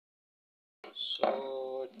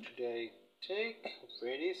So today I take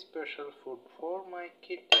very special food for my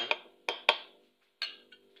kitten.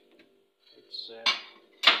 It's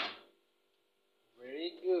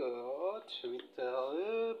very good with a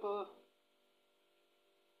little.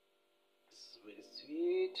 It's very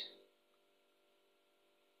sweet.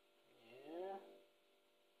 Yeah.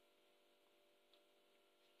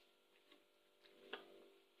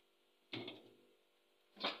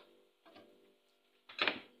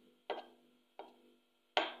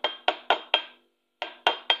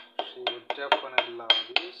 She would definitely love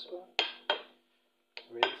this one.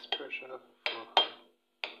 Very special for her.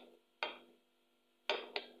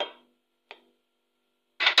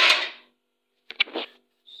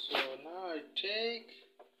 So now I take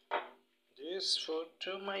this food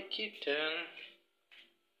to my kitten.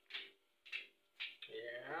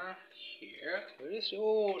 Yeah, here. Where is?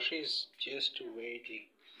 Oh, she's just waiting.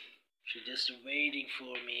 She's just waiting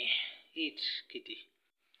for me. Eat, kitty.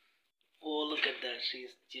 Oh, look at that.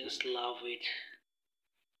 She's just love it.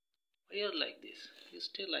 Why you like this? You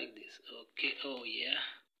still like this? Okay. Oh yeah.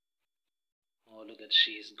 Oh, look at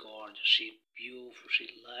she's gorgeous. She beautiful. She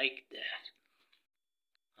like that.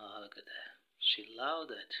 Oh, look at that. She love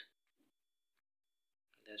that.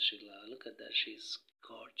 That she love. Look at that. She's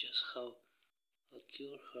gorgeous. How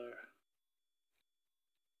cute her.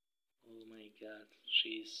 Oh my God.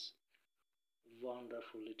 She's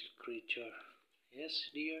wonderful little creature.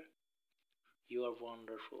 Yes, dear. You are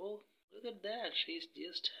wonderful. Look at that. She's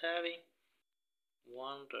just having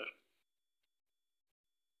wonder.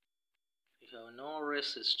 You have no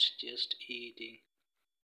resist, just eating.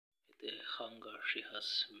 With the hunger, she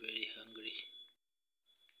has very hungry.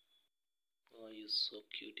 Oh, you're so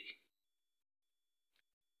cutie.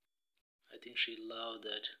 I think she loved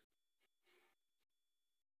that.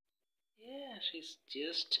 Yeah, she's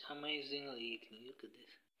just amazingly eating. Look at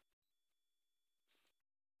this.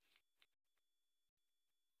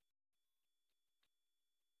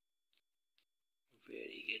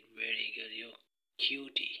 Very good, very good. You're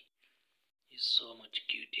cutie. You're so much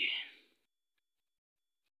cutie.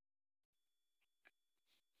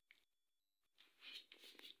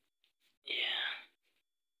 Yeah.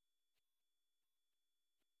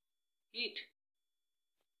 Eat.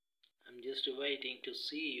 I'm just waiting to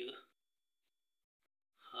see you.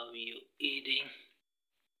 How you eating?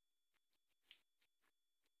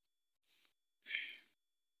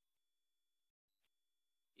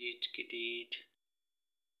 Eat, kitty, eat.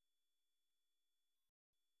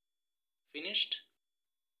 Finished?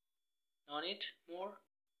 On it? More?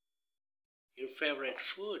 Your favorite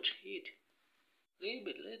food? Eat. Little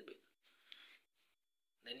bit, little bit.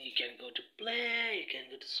 Then you can go to play, you can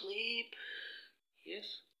go to sleep.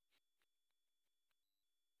 Yes?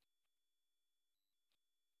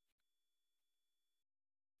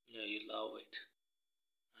 Yeah, you love it.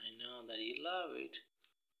 I know that you love it.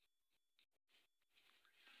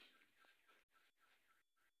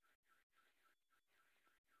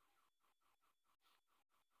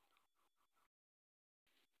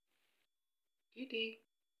 Kitty,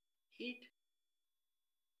 eat.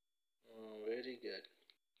 Oh, very good.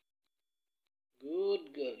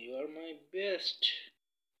 Good girl, you are my best.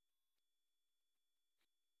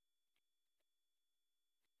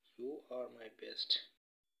 You are my best.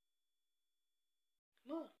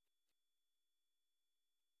 Come on.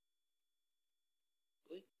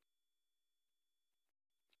 Good.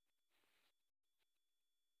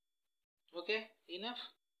 Okay, enough.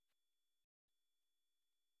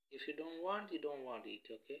 If you don't want, you don't want it,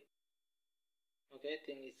 okay? Okay, I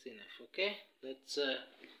think it's enough, okay? Let's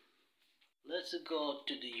go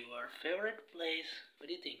to your favorite place. What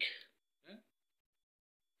do you think? Hmm?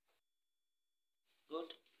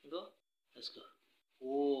 Good? Go? Let's go.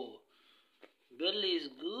 Oh, belly is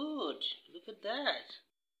good. Look at that.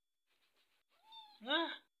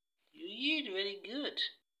 Ah, you eat very good.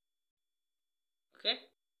 Okay?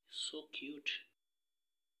 So cute.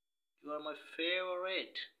 You are my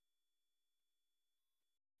favorite.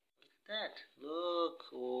 Look at that. Look.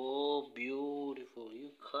 Oh, beautiful.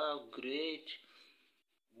 You have great.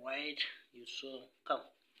 Right. You so. Come.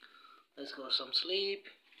 Let's go some sleep.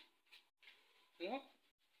 No?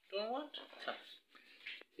 Don't want? Come.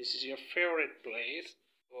 This is your favorite place.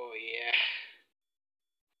 Oh, yeah.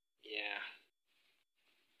 Yeah.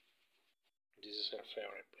 This is her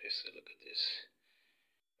favorite place. So look at this.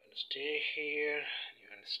 You want to stay here. You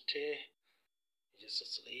want to stay. Just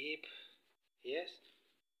asleep. Yes.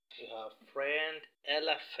 You have friend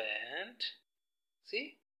elephant.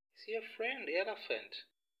 See? See your friend elephant.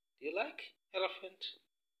 Do you like elephant?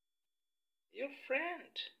 Your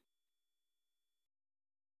friend.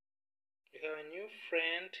 You have a new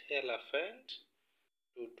friend, elephant.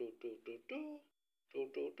 Do do do do do do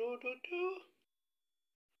do do do do do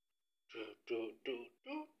do do do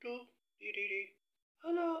do do do.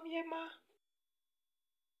 Hello, Miyama.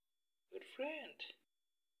 Good friend.